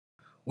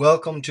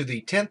Welcome to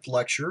the 10th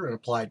lecture in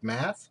Applied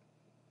Math.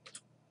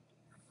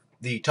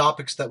 The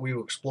topics that we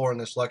will explore in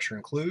this lecture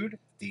include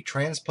the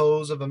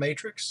transpose of a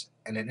matrix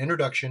and an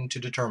introduction to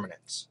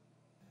determinants.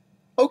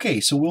 Okay,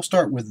 so we'll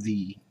start with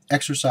the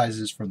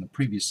exercises from the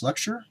previous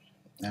lecture.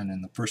 And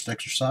in the first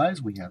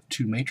exercise, we have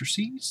two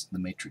matrices. The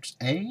matrix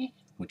A,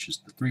 which is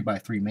the 3 by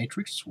 3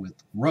 matrix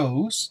with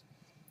rows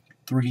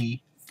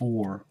 3,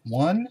 4,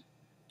 1,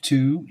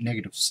 2,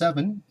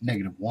 -7,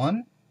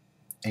 -1,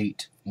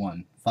 8,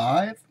 1,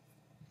 5.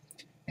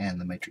 And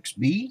the matrix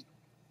B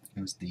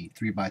is the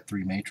 3 by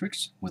 3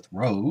 matrix with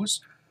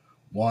rows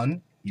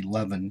 1,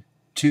 11,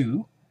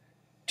 2,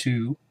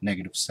 2,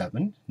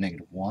 -7,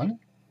 -1,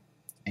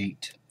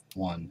 8,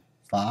 1,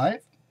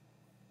 5.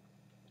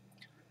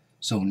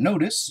 So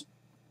notice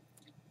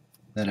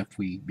that if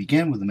we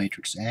begin with the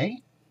matrix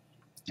A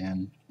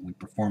and we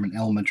perform an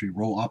elementary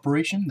row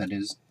operation, that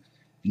is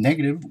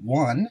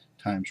 -1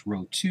 times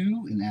row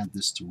 2 and add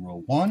this to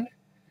row 1,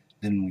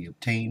 then we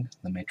obtain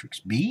the matrix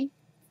B.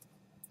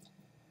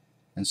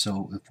 And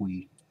so if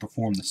we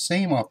perform the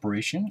same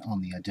operation on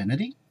the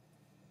identity,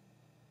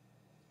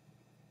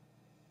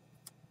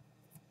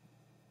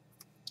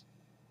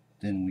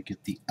 then we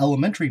get the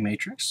elementary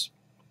matrix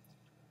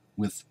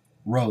with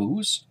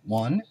rows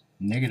 1,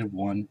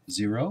 -1,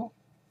 0,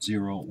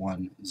 0,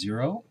 1,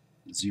 0,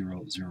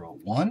 0, 0,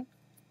 1,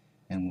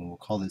 and we will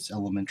call this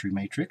elementary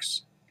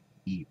matrix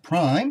E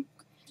prime.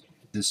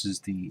 This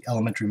is the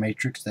elementary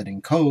matrix that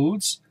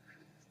encodes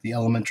the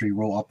elementary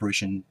row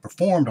operation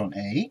performed on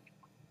A.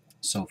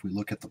 So if we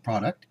look at the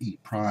product, E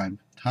prime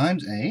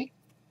times A,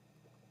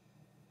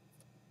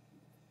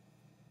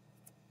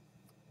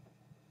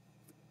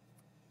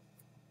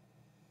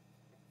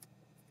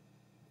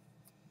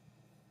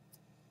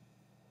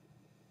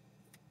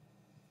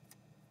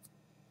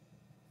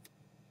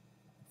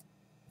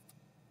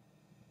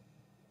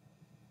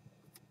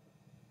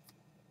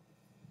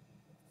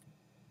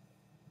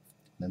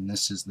 then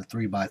this is the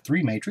 3 by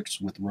 3 matrix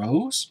with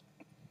rows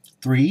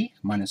 3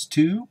 minus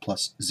 2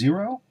 plus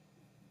 0,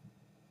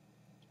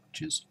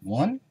 which is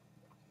 1,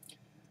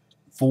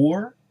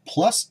 4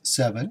 plus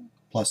 7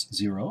 plus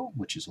 0,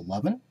 which is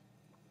 11,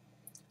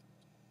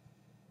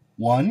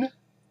 1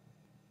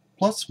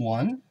 plus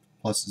 1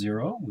 plus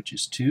 0, which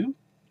is 2,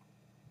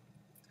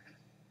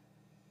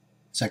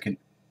 second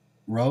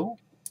row,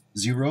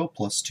 0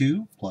 plus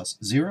 2 plus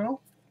 0,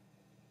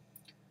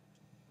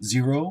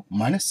 0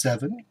 minus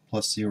 7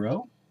 plus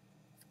 0,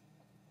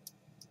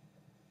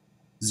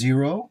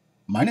 0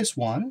 minus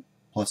 1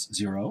 plus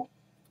 0,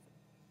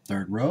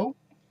 third row,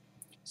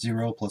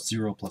 0 plus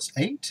 0 plus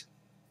 8,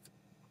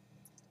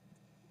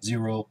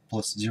 0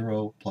 plus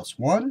 0 plus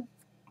 1,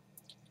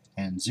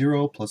 and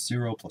 0 plus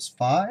 0 plus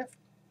 5,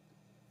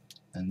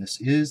 and this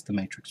is the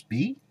matrix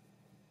B.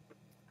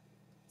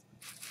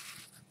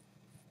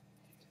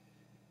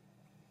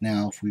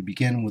 Now if we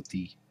begin with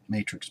the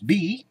matrix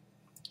B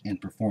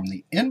and perform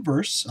the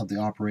inverse of the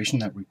operation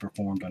that we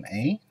performed on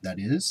A, that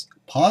is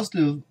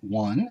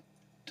 +1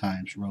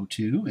 times row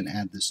 2 and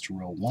add this to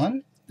row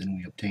 1, then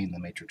we obtain the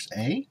matrix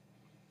A.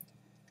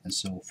 And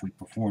so if we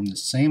perform the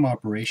same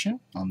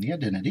operation on the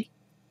identity,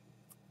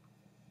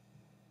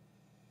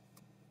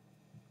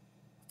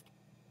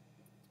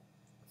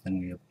 then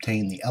we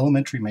obtain the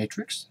elementary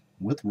matrix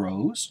with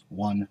rows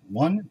 1,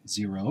 1,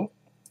 0,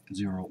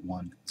 0,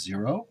 1,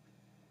 0,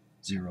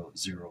 0,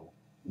 0,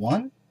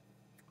 1,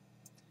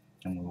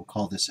 and we will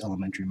call this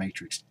elementary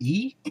matrix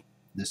E.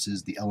 This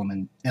is the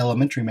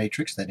elementary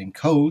matrix that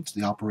encodes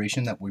the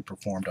operation that we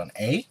performed on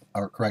A,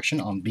 or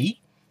correction, on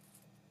B.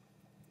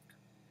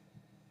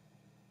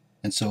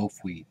 And so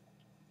if we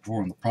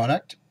perform the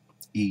product,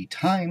 E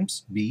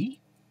times B,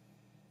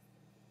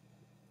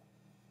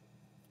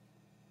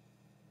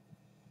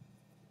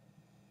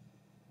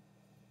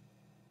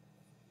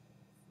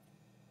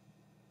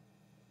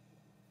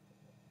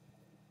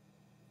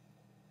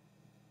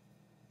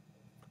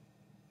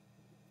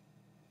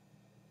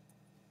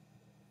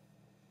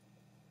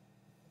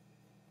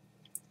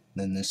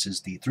 then this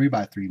is the 3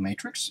 by 3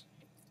 matrix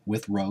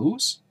with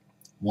rows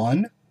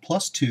 1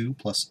 plus 2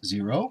 plus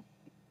 0,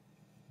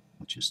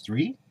 which is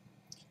 3,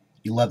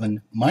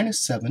 11 minus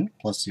 7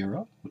 plus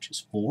 0, which is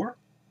 4,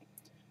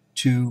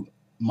 2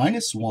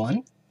 minus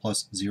 1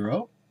 plus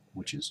 0,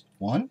 which is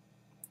 1,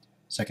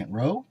 second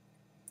row,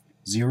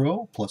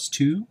 0 plus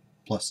 2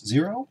 plus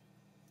 0,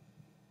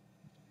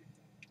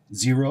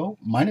 0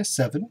 minus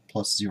 7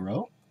 plus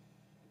 0,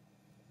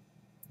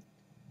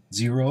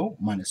 0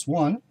 minus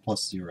 1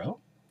 plus 0,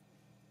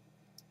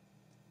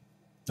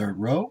 third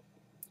row,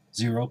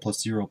 0 plus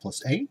 0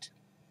 plus 8,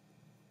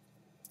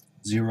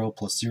 0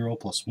 plus 0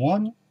 plus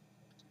 1,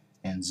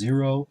 and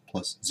 0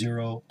 plus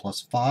 0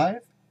 plus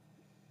 5,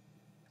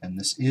 and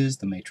this is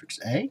the matrix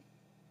A.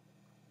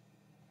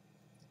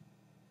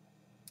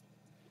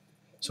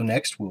 So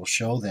next we'll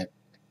show that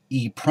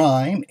E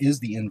prime is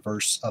the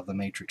inverse of the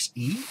matrix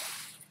E.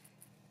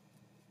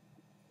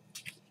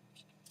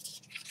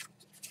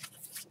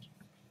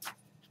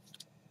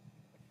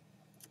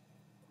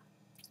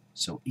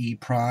 So E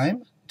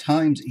prime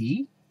times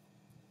E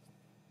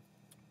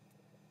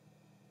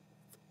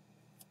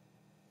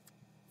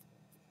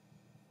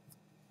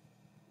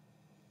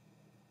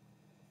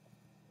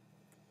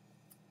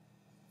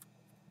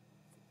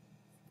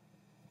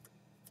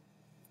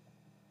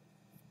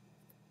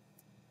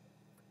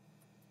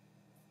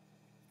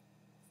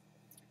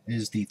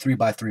is the 3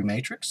 by 3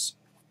 matrix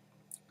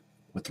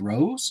with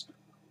rows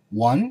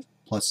 1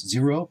 plus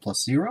 0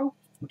 plus 0,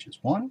 which is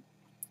 1,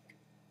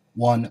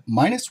 1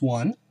 minus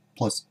 1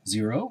 plus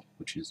 0,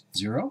 which is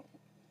 0,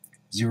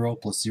 0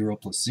 plus 0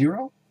 plus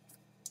 0,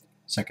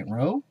 second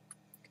row,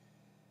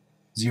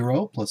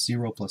 0 plus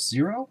 0 plus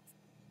 0,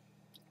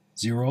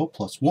 0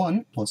 plus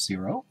 1 plus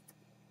 0,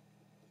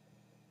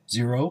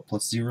 0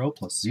 plus 0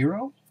 plus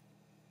 0,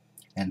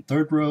 and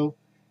third row,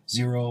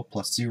 0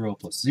 plus 0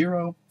 plus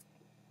 0,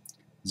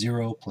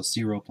 0 plus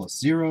 0 plus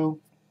 0,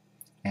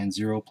 and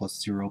 0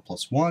 plus 0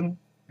 plus 1,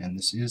 and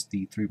this is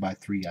the 3 by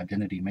 3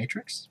 identity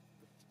matrix.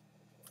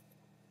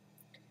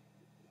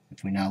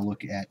 If we now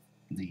look at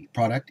the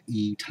product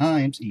E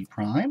times E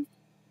prime,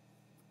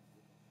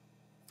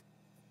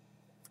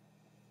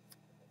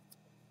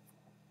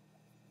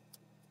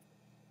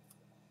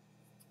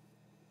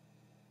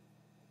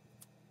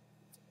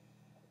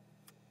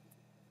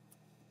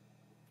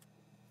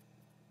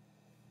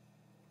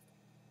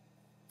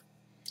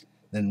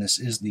 then this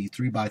is the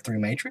 3 by 3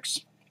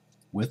 matrix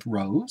with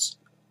rows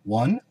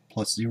 1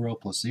 plus 0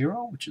 plus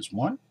 0, which is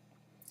 1,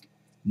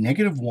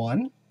 negative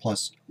 1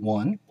 plus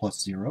 1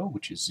 plus 0,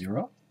 which is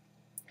 0,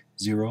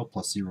 0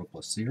 plus 0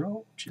 plus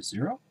 0, which is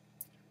 0,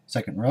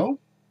 second row,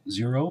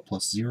 0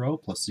 plus 0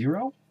 plus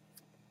 0,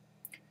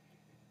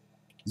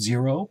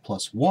 0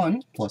 plus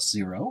 1 plus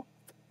 0,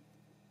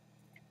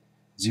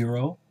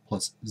 0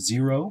 plus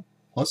 0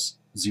 plus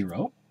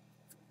 0,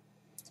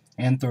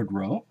 and third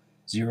row,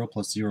 0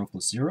 plus 0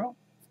 plus 0,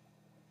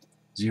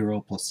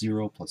 0 plus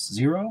 0 plus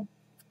 0,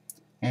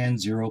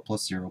 and 0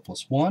 plus 0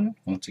 plus 1.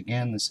 Once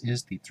again, this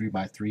is the 3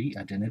 by 3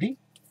 identity.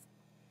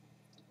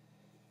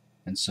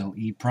 And so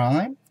E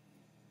prime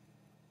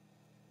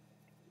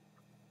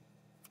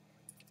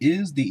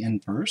is the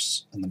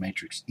inverse of the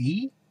matrix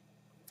E,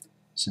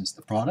 since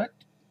the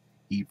product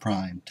E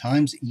prime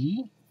times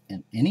E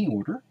in any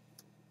order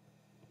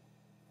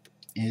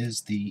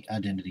is the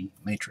identity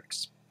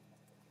matrix.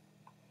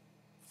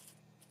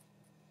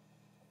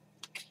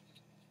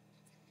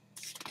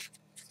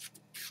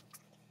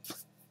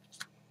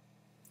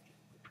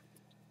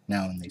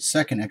 Now in the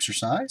second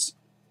exercise,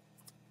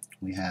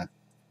 we have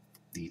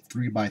the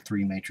 3 by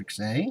 3 matrix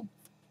A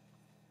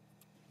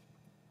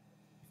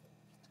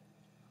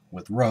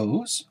with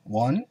rows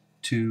 1,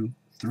 2,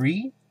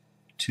 3,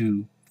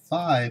 2,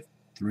 5,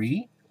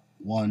 3,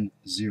 1,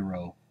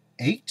 0,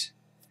 8.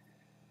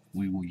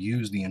 We will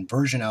use the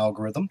inversion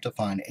algorithm to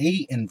find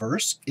A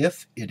inverse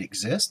if it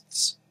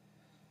exists.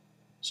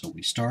 So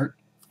we start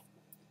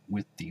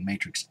with the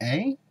matrix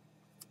A.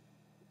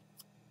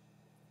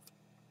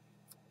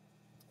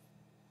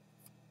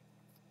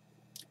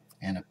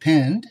 And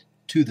append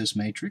to this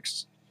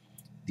matrix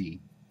the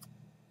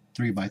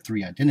 3 by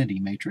 3 identity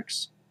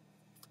matrix.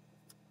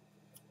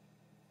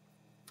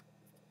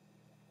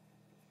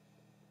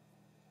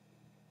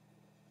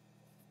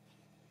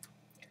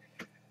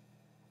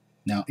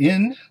 Now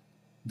in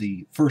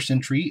the first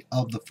entry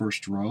of the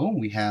first row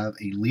we have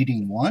a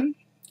leading 1,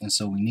 and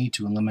so we need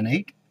to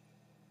eliminate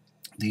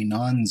the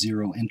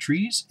non-zero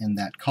entries in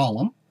that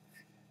column.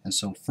 And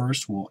so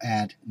first we'll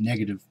add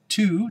negative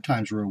 2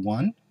 times row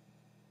 1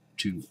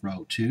 to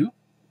row 2.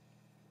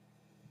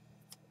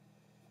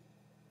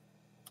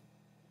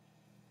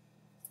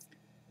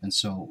 And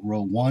so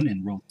row 1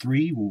 and row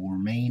 3 will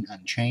remain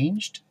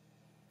unchanged.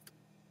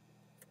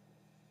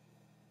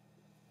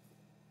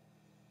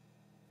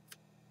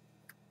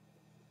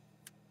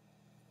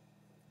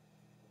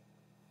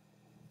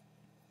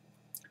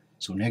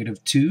 So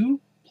negative 2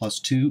 plus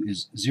 2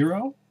 is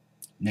 0.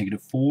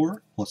 Negative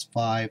 4 plus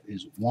 5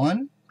 is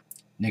 1.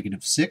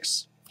 Negative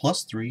 6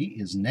 plus 3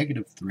 is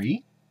negative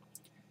 3.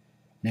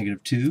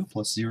 Negative 2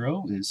 plus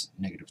 0 is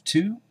negative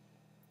 2.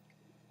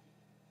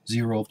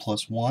 0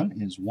 plus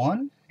 1 is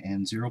 1,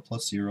 and 0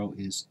 plus 0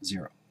 is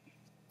 0.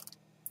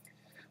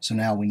 So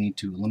now we need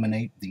to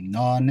eliminate the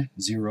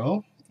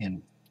non-zero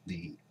in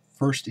the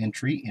first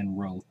entry in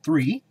row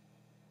 3.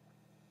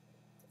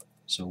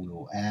 So we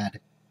will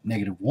add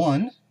negative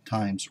 1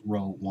 times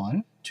row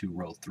 1 to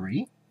row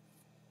 3.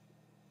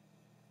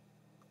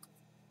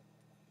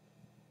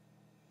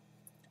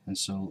 And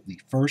so the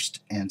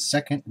first and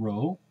second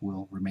row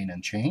will remain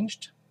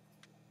unchanged.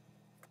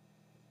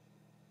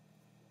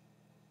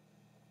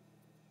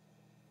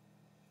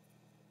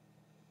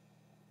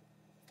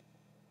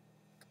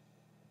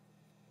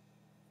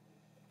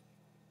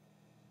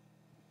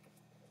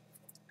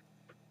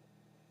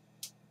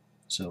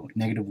 So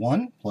negative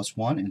 1 plus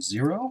 1 is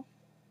 0.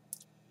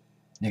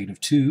 Negative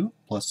 2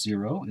 plus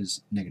 0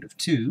 is negative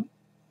 2.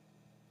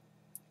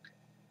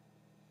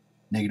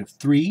 Negative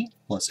 3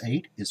 plus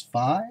 8 is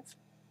 5.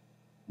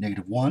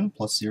 Negative 1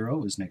 plus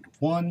 0 is negative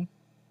 1.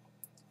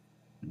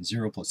 And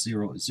 0 plus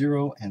 0 is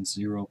 0, and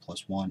 0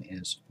 plus 1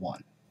 is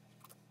 1.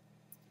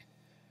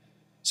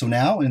 So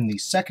now in the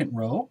second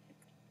row,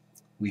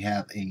 we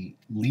have a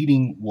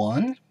leading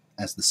 1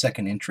 as the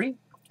second entry,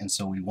 and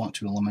so we want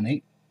to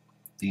eliminate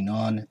the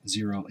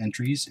non-zero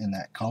entries in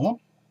that column.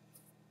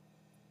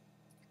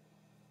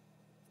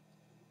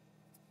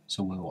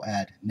 So we will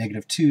add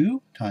negative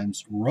 2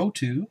 times row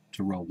 2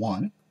 to row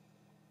 1.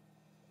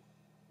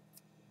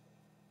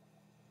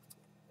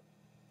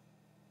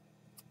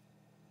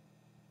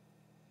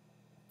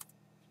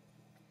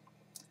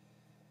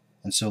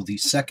 And so the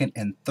second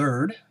and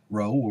third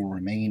row will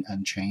remain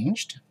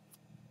unchanged.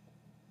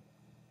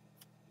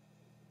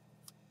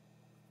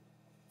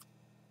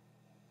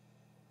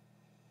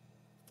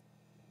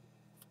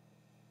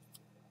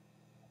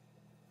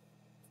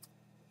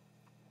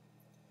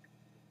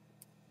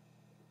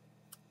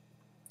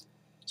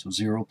 So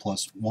 0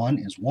 plus 1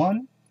 is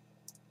 1.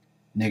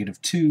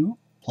 Negative 2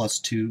 plus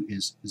 2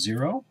 is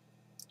 0.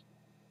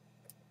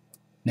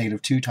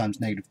 Negative 2 times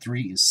negative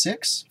 3 is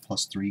 6,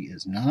 plus 3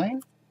 is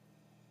 9.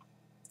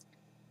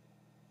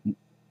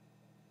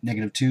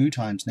 Negative 2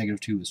 times negative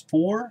 2 is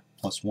 4,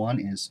 plus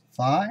 1 is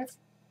 5.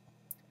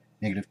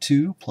 Negative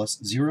 2 plus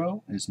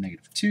 0 is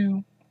negative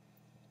 2,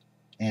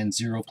 and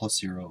 0 plus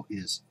 0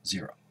 is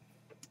 0.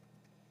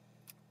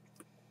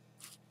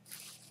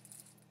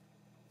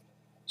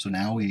 So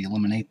now we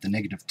eliminate the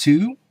negative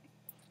 2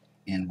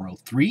 in row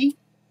 3,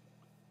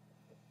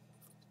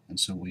 and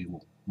so we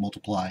will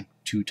multiply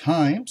 2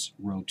 times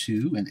row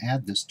 2 and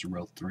add this to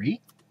row 3.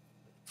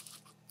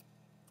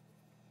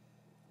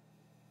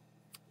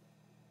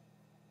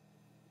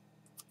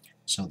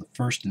 So the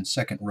first and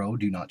second row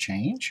do not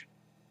change.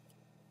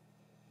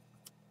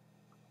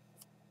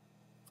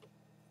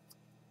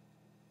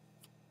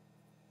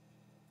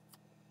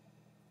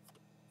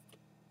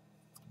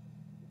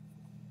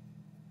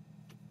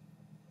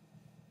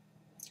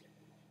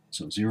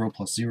 So 0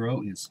 plus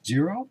 0 is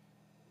 0.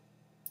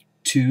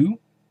 2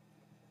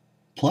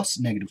 plus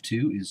negative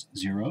 2 is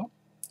 0.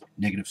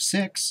 Negative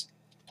 6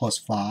 plus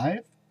 5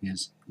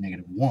 is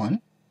negative 1.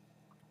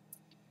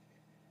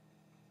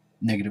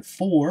 Negative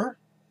 4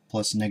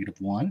 plus negative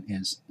 1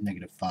 is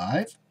negative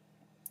 5.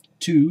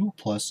 2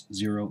 plus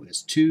 0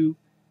 is 2,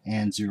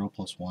 and 0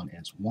 plus 1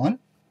 is 1.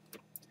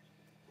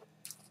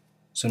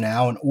 So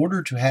now, in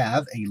order to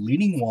have a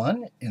leading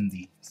 1 in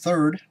the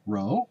third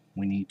row,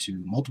 we need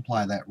to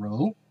multiply that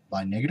row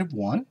by negative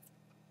 1.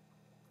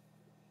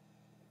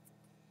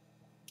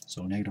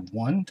 So negative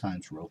 1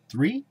 times row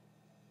 3.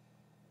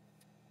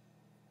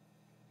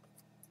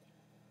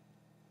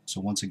 So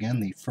once again,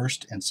 the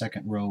first and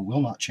second row will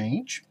not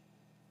change.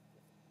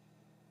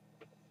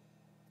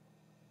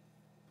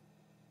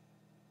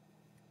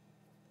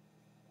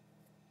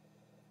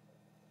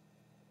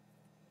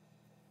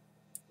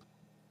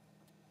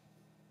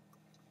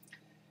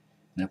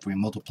 And if we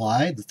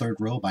multiply the third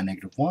row by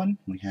negative 1,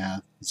 we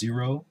have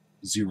 0,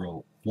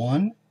 0,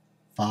 1,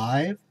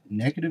 5,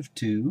 negative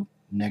 2,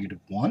 negative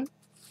 1.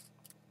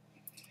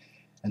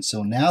 And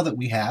so now that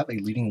we have a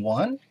leading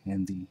 1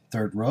 in the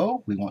third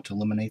row, we want to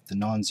eliminate the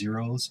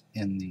non-zeros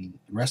in the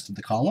rest of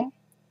the column.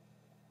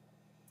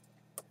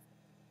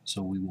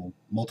 So we will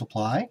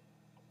multiply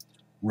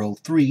row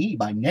 3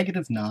 by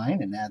negative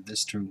 9 and add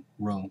this to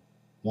row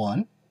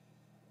 1.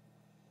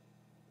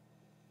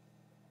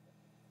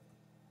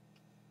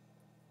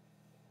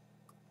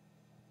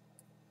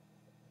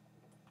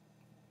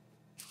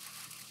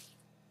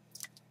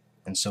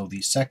 And so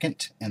the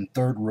second and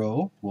third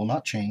row will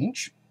not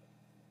change.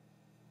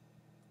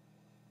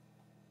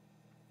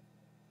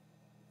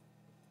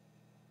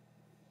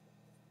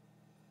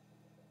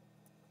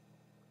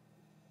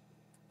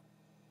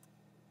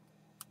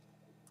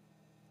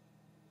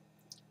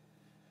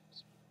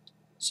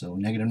 So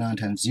negative 9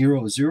 times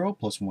 0 is 0,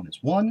 plus 1 is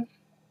 1.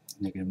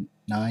 Negative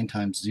 9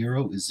 times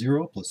 0 is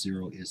 0, plus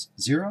 0 is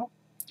 0.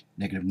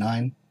 Negative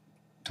 9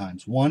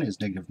 times 1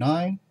 is negative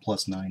 9,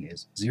 plus 9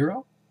 is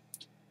 0.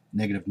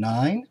 Negative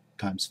 9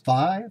 times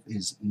 5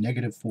 is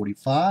negative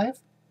 45,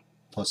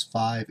 plus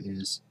 5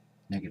 is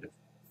negative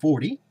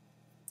 40.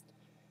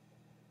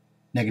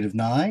 Negative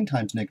 9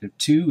 times negative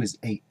 2 is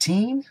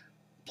 18,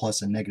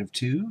 plus a negative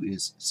 2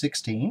 is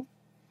 16.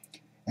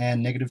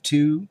 And negative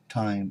 2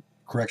 times,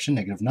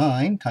 negative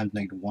 9 times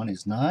negative 1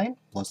 is 9,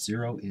 plus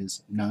 0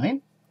 is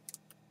 9.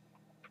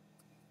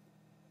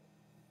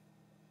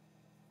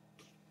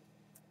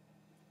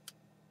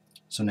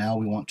 So now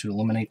we want to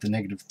eliminate the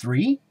negative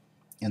 3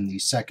 in the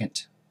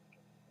second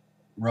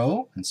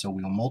row, and so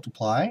we will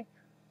multiply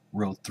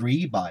row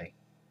 3 by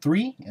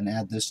 3 and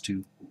add this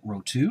to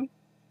row 2.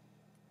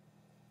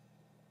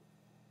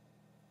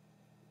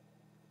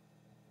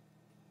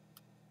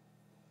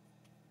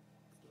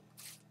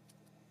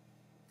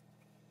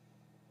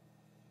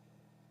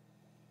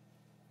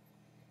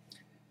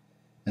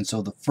 And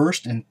so the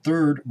first and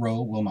third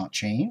row will not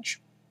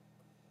change.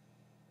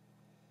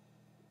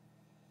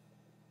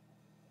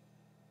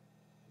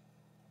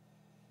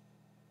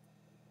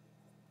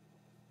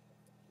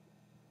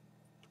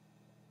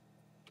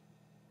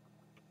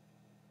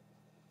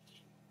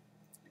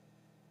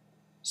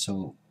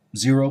 So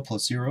 0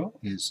 plus 0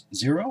 is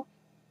 0.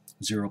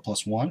 0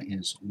 plus 1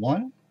 is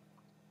 1.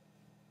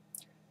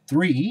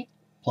 3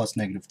 plus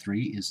negative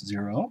 3 is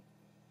 0.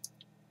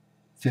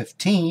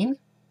 15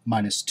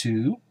 minus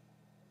 2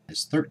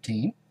 is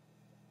 13.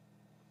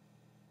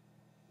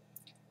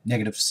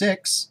 Negative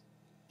 6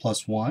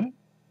 plus 1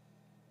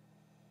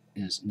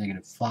 is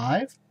negative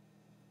 5.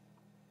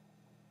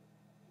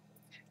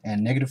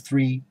 And negative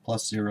 3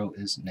 plus 0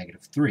 is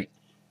negative 3.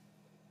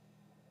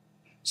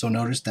 So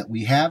notice that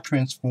we have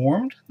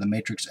transformed the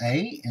matrix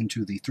A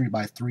into the 3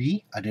 by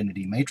 3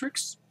 identity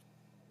matrix.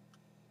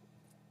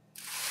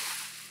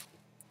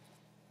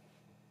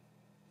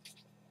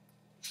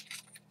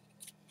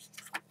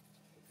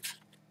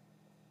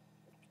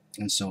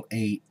 And so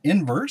A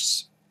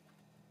inverse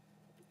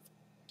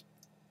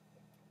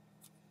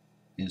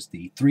is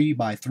the 3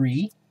 by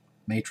 3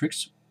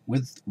 matrix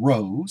with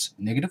rows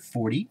negative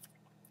 40,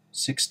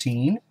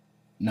 16,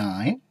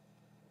 9,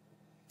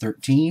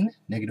 13,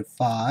 negative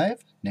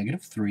 5,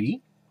 negative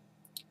 3,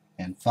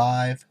 and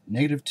 5,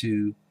 negative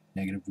 2,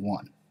 negative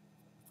 1.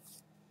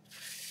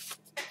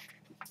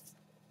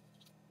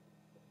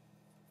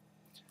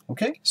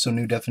 Okay, so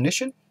new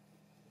definition.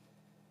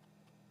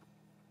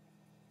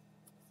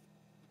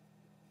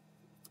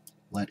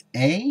 Let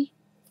A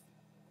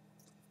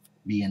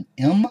be an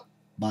M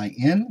by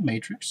N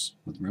matrix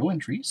with row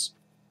entries.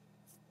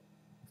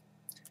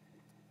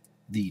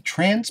 The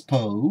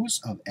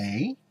transpose of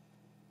A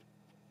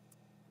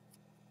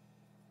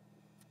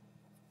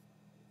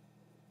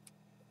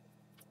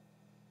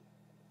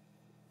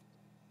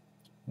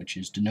which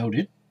is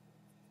denoted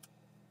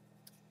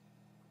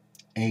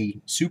A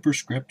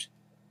superscript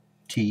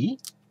T,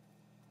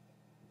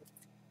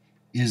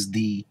 is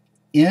the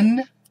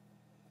N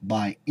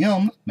by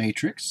M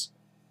matrix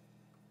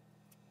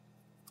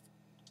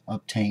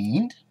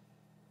obtained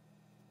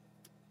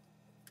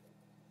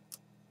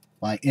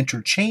by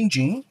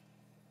interchanging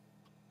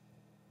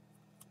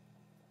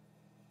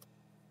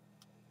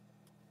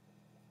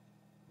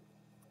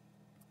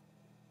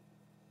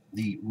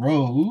the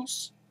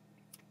rows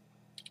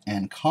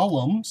and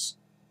columns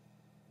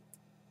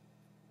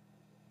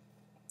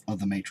of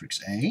the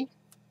matrix A,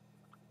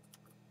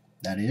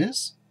 that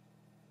is,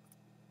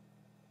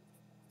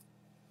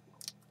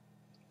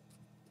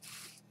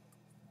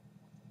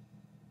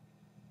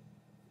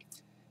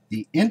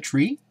 the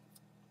entry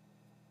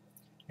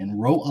in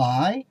row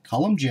I,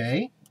 column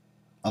J,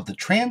 of the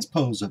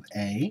transpose of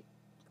A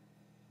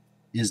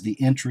is the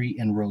entry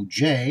in row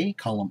J,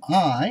 column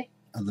I,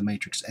 of the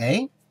matrix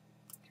A.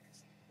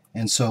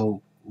 And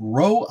so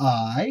row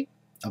I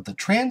of the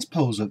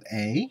transpose of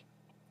A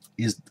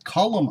is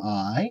column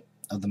I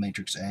of the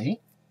matrix A,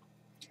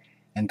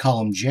 and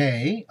column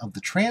J of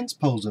the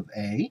transpose of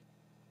A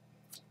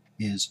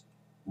is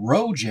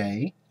row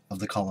J of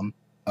the column,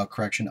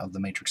 of the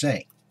matrix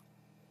A.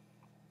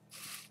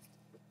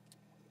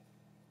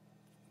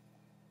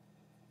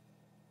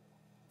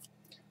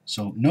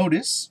 So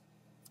notice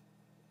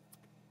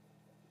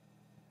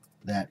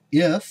that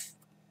if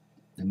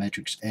the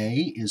matrix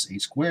A is a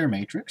square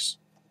matrix,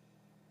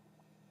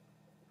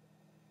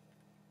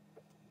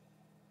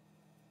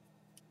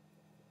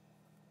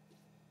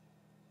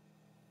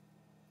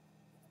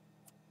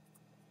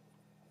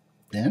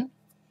 then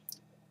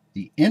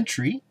the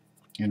entry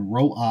in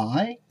row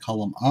I,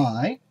 column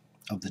I,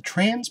 of the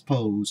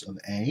transpose of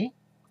A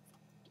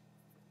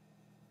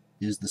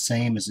is the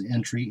same as the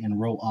entry in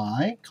row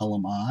I,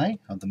 column I,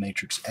 of the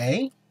matrix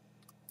A.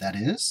 That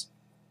is,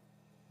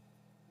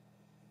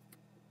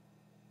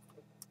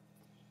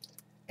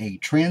 A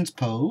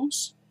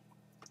transpose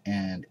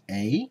and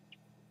A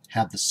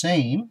have the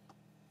same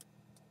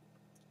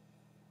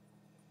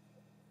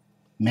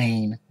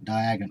main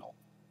diagonal.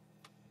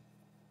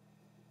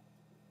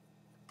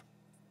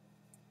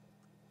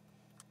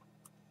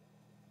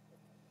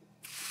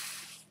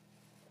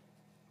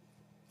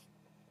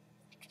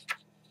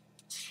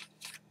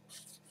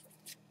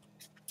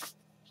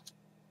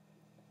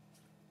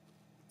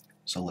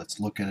 So let's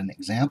look at an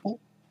example.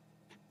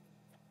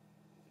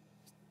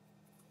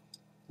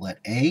 Let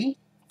A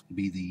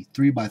be the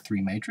 3 by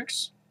 3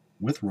 matrix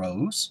with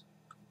rows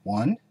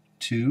 1,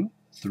 2,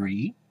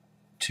 3,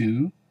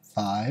 2,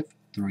 5,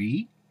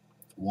 3,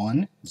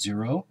 1,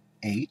 0,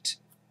 8.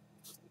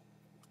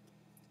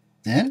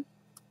 Then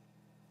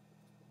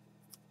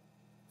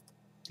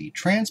the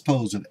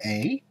transpose of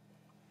A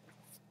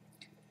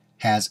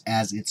has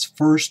as its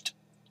first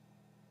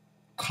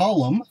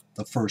column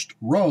the first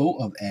row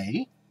of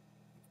A,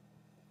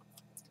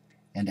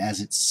 and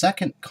as its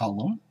second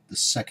column the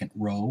second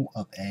row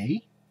of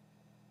A,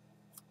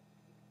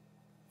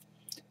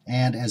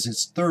 and as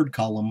its third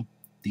column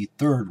the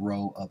third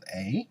row of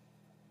A.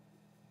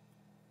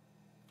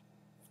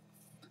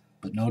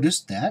 But notice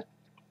that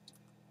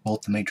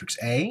both the matrix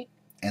A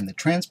and the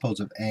transpose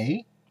of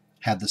A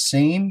have the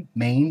same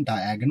main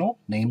diagonal,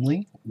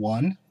 namely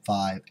 1,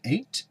 5,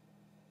 8.